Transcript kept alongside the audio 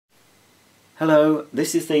Hello,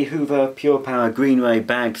 this is the Hoover Purepower Greenray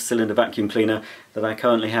bagged cylinder vacuum cleaner that I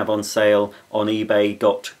currently have on sale on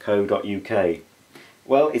ebay.co.uk.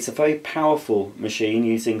 Well, it's a very powerful machine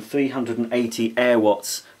using 380 air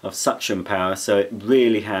watts of suction power, so it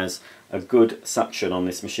really has a good suction on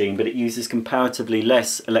this machine, but it uses comparatively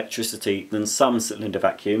less electricity than some cylinder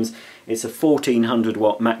vacuums. It's a 1400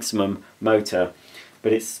 watt maximum motor,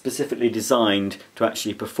 but it's specifically designed to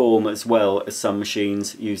actually perform as well as some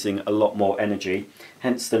machines using a lot more energy,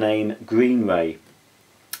 hence the name Greenray.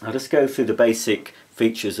 I'll just go through the basic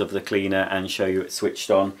features of the cleaner and show you it switched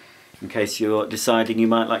on in case you're deciding you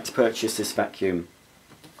might like to purchase this vacuum.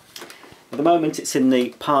 At the moment it's in the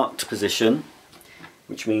parked position,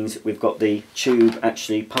 which means we've got the tube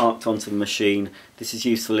actually parked onto the machine. This is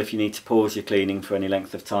useful if you need to pause your cleaning for any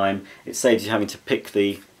length of time. It saves you having to pick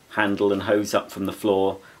the handle and hose up from the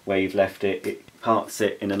floor where you've left it. It parks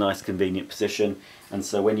it in a nice convenient position, and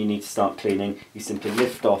so when you need to start cleaning you simply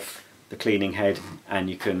lift off the cleaning head and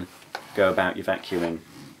you can go about your vacuuming.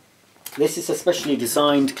 This is a specially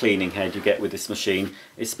designed cleaning head you get with this machine.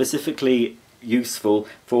 It's specifically useful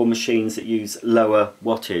for machines that use lower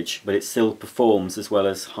wattage, but it still performs as well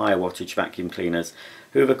as higher wattage vacuum cleaners.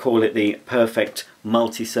 Hoover call it the perfect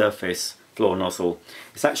multi-surface floor nozzle.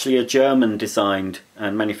 It's actually a German designed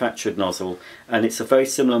and manufactured nozzle, and it's a very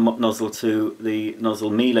similar nozzle to the nozzle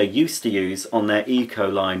Miele used to use on their Eco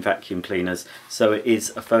line vacuum cleaners, so it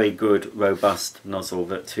is a very good robust nozzle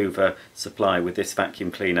that Hoover supply with this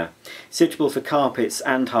vacuum cleaner. Suitable for carpets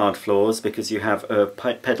and hard floors because you have a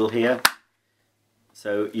pedal here,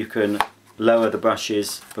 so you can lower the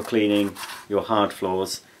brushes for cleaning your hard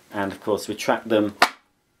floors and of course retract them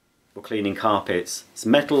for cleaning carpets. It's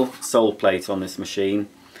metal sole plate on this machine.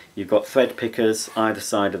 You've got thread pickers either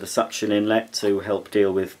side of the suction inlet to help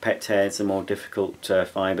deal with pet hairs and more difficult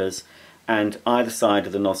fibres, and either side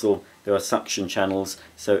of the nozzle there are suction channels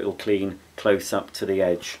so it will clean close up to the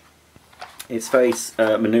edge. It's very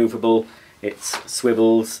manoeuvrable, it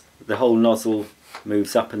swivels, the whole nozzle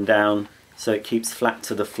moves up and down so it keeps flat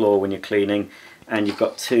to the floor when you're cleaning, and you've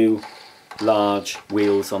got two large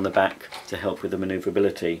wheels on the back to help with the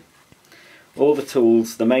manoeuvrability. All the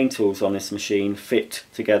tools, the main tools on this machine, fit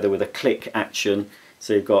together with a click action,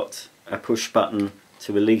 so you've got a push button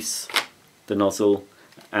to release the nozzle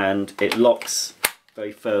and it locks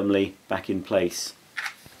very firmly back in place.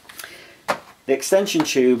 The extension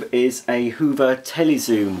tube is a Hoover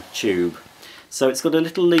Telezoom tube, so it's got a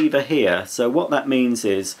little lever here, so what that means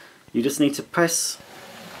is you just need to press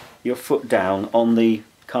your foot down on the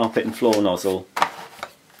carpet and floor nozzle,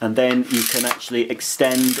 and then you can actually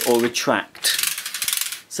extend or retract.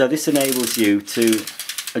 So this enables you to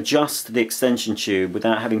adjust the extension tube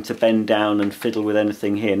without having to bend down and fiddle with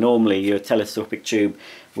anything here. Normally your telescopic tube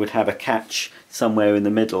would have a catch somewhere in the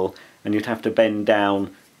middle and you'd have to bend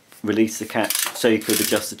down, release the catch so you could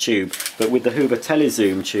adjust the tube. But with the Hoover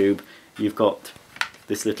Telezoom tube you've got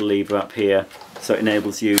this little lever up here, so it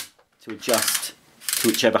enables you to adjust to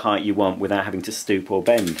whichever height you want without having to stoop or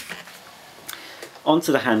bend.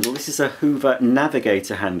 Onto the handle, this is a Hoover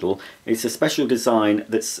Navigator handle. It's a special design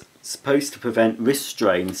that's supposed to prevent wrist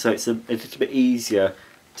strain, so it's a little bit easier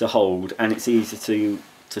to hold and it's easier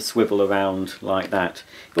to swivel around like that.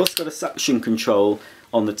 You've also got a suction control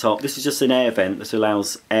on the top. This is just an air vent that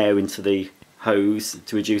allows air into the hose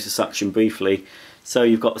to reduce the suction briefly. So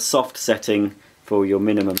you've got a soft setting for your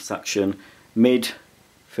minimum suction, mid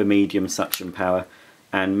for medium suction power,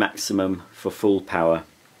 and maximum for full power.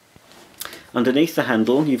 Underneath the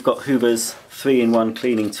handle you've got Hoover's 3-in-1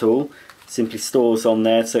 cleaning tool. Simply stores on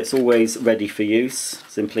there so it's always ready for use.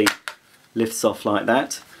 Simply lifts off like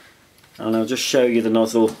that. And I'll just show you the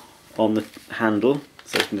nozzle on the handle,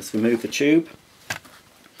 so you can just remove the tube.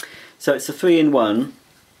 So it's a 3-in-1,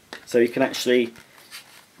 so you can actually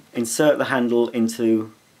insert the handle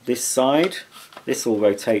into this side. This all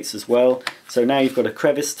rotates as well. So now you've got a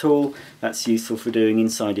crevice tool that's useful for doing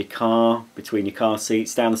inside your car, between your car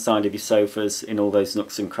seats, down the side of your sofas, in all those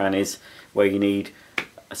nooks and crannies where you need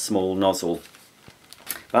a small nozzle.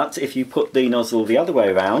 But if you put the nozzle the other way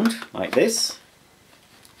around, like this,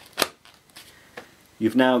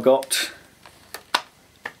 you've now got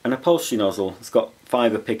an upholstery nozzle. It's got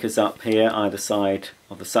fibre pickers up here either side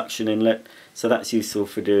of the suction inlet, so that's useful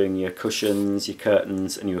for doing your cushions, your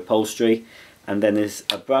curtains and your upholstery. And then there's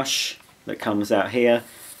a brush that comes out here,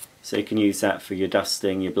 so you can use that for your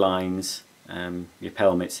dusting, your blinds, your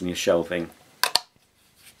pelmets and your shelving.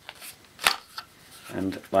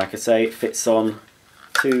 And like I say, it fits on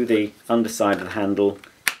to the underside of the handle,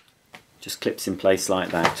 just clips in place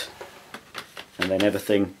like that, and then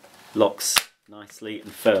everything locks nicely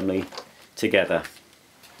and firmly together.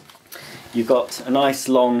 you've got a nice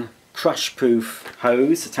long crush proof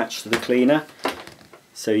hose attached to the cleaner,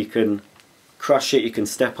 so you can crush it, you can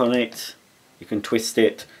step on it, you can twist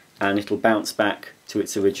it, and it'll bounce back to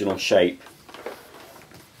its original shape.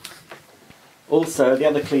 Also, the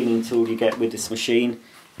other cleaning tool you get with this machine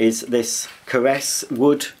is this Caress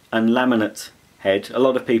wood and laminate head. A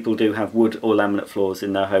lot of people do have wood or laminate floors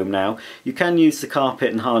in their home now. You can use the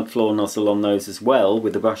carpet and hard floor nozzle on those as well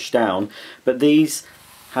with the brush down, but these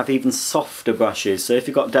have even softer brushes, so if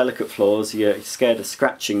you've got delicate floors, you're scared of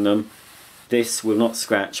scratching them, this will not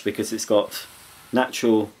scratch because it's got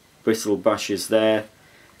natural bristle brushes there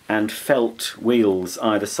and felt wheels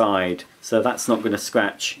either side, so that's not going to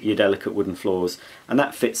scratch your delicate wooden floors, and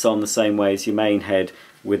that fits on the same way as your main head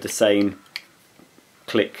with the same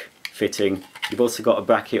click fitting. You've also got a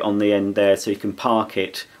bracket on the end there so you can park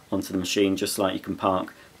it onto the machine just like you can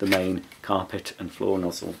park the main carpet and floor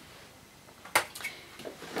nozzle.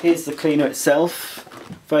 Here's the cleaner itself,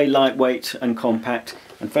 very lightweight and compact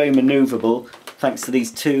and very manoeuvrable thanks to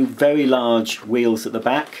these two very large wheels at the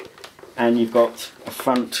back, and you've got a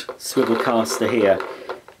front swivel caster here.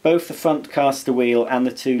 Both the front caster wheel and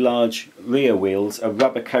the two large rear wheels are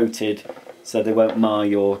rubber coated so they won't mar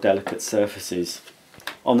your delicate surfaces.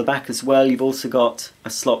 On the back as well, you've also got a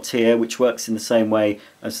slot here which works in the same way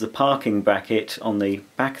as the parking bracket on the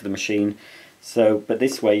back of the machine, but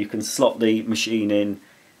this way you can slot the machine in,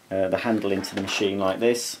 the handle into the machine like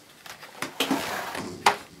this.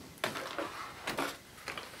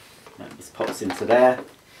 That just pops into there.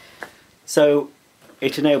 So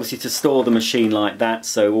it enables you to store the machine like that,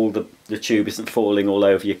 so all the tube isn't falling all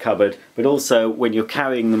over your cupboard, but also when you're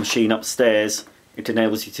carrying the machine upstairs, it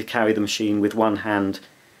enables you to carry the machine with one hand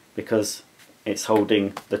because it's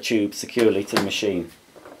holding the tube securely to the machine.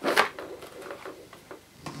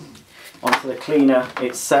 Onto the cleaner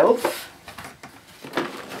itself.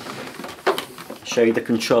 Show you the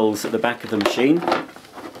controls at the back of the machine.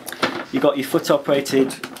 You've got your foot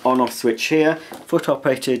operated on-off switch here, foot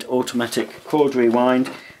operated automatic cord rewind,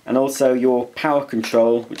 and also your power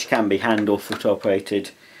control, which can be hand or foot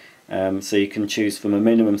operated. So you can choose from a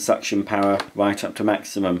minimum suction power right up to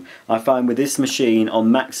maximum. I find with this machine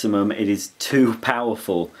on maximum it is too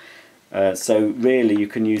powerful. So really you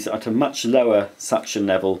can use it at a much lower suction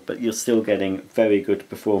level, but you're still getting very good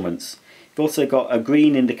performance. You've also got a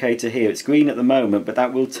green indicator here. It's green at the moment, but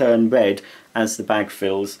that will turn red as the bag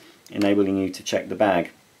fills, enabling you to check the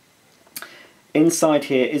bag. Inside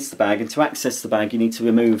here is the bag, and to access the bag you need to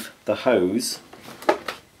remove the hose.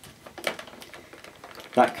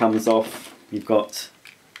 That comes off. You've got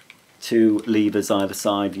two levers either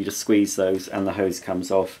side, you just squeeze those and the hose comes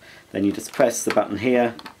off. Then you just press the button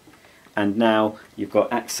here, and now you've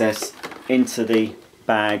got access into the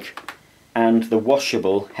bag and the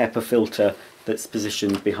washable HEPA filter that's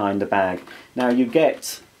positioned behind the bag. Now you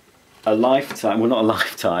get a lifetime, well not a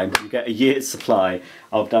lifetime, you get a year's supply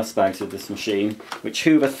of dust bags with this machine, which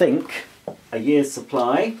Hoover think a year's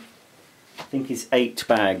supply I think is 8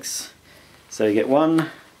 bags. So you get 1,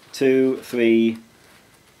 2, 3,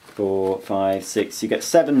 4, 5, 6, you get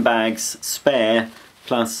 7 bags spare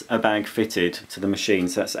plus a bag fitted to the machine,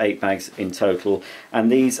 so that's 8 bags in total.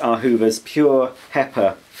 And these are Hoover's pure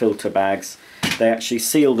HEPA filter bags. They actually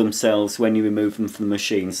seal themselves when you remove them from the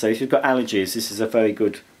machine, so if you've got allergies this is a very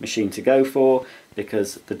good machine to go for,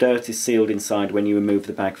 because the dirt is sealed inside when you remove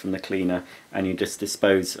the bag from the cleaner and you just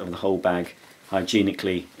dispose of the whole bag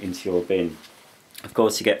hygienically into your bin. Of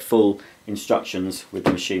course you get full instructions with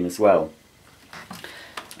the machine as well.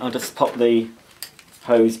 I'll just pop the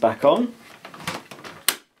hose back on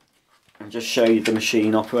and just show you the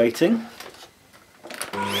machine operating.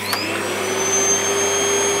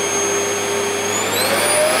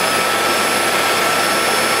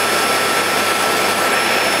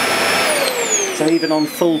 So even on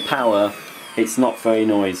full power it's not very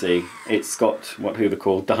noisy. It's got what Hoover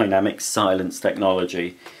called dynamic silence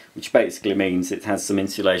technology, which basically means it has some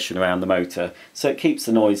insulation around the motor, so it keeps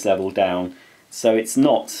the noise level down. So it's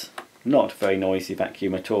not a very noisy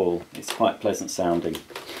vacuum at all. It's quite pleasant sounding.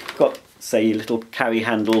 Got, say, your little carry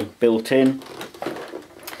handle built in,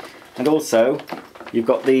 and also you've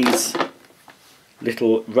got these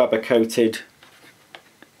little rubber coated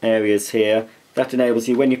areas here. That enables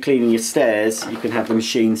you, when you're cleaning your stairs, you can have the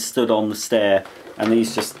machine stood on the stair, and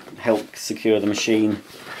these just help secure the machine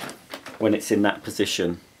when it's in that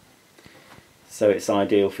position. So it's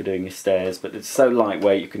ideal for doing your stairs, but it's so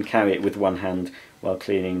lightweight you can carry it with one hand while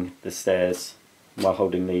cleaning the stairs, while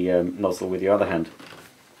holding the nozzle with your other hand.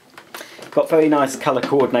 Got very nice colour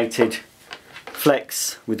coordinated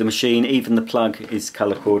flex with the machine, even the plug is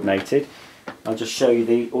colour coordinated. I'll just show you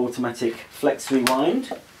the automatic flex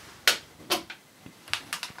rewind.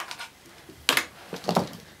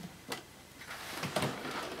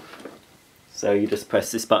 So you just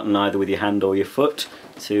press this button either with your hand or your foot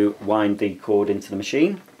to wind the cord into the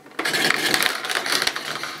machine.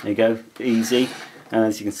 There you go, easy. And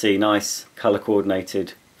as you can see, nice colour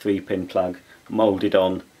coordinated 3-pin plug moulded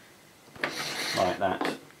on like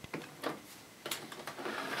that.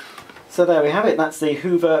 So there we have it, that's the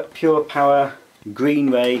Hoover Purepower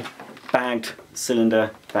Greenray bagged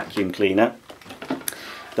cylinder vacuum cleaner.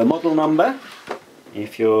 The model number,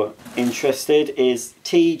 if you're interested, is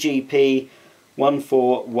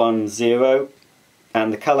TGP1410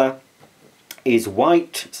 and the colour is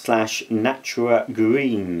white/Natura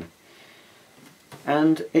green,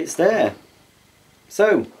 and it's there.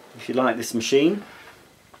 So if you like this machine,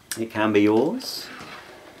 it can be yours.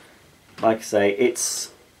 Like I say,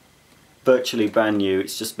 it's virtually brand new.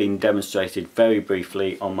 It's just been demonstrated very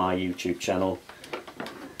briefly on my YouTube channel.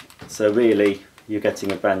 So really, you're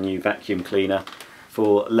getting a brand new vacuum cleaner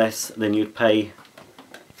for less than you'd pay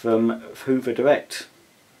from Hoover Direct.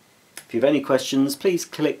 If you have any questions, please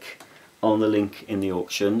click on the link in the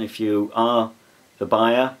auction. If you are the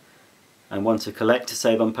buyer and want to collect to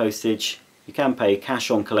save on postage, you can pay cash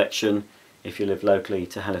on collection if you live locally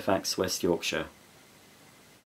to Halifax, West Yorkshire.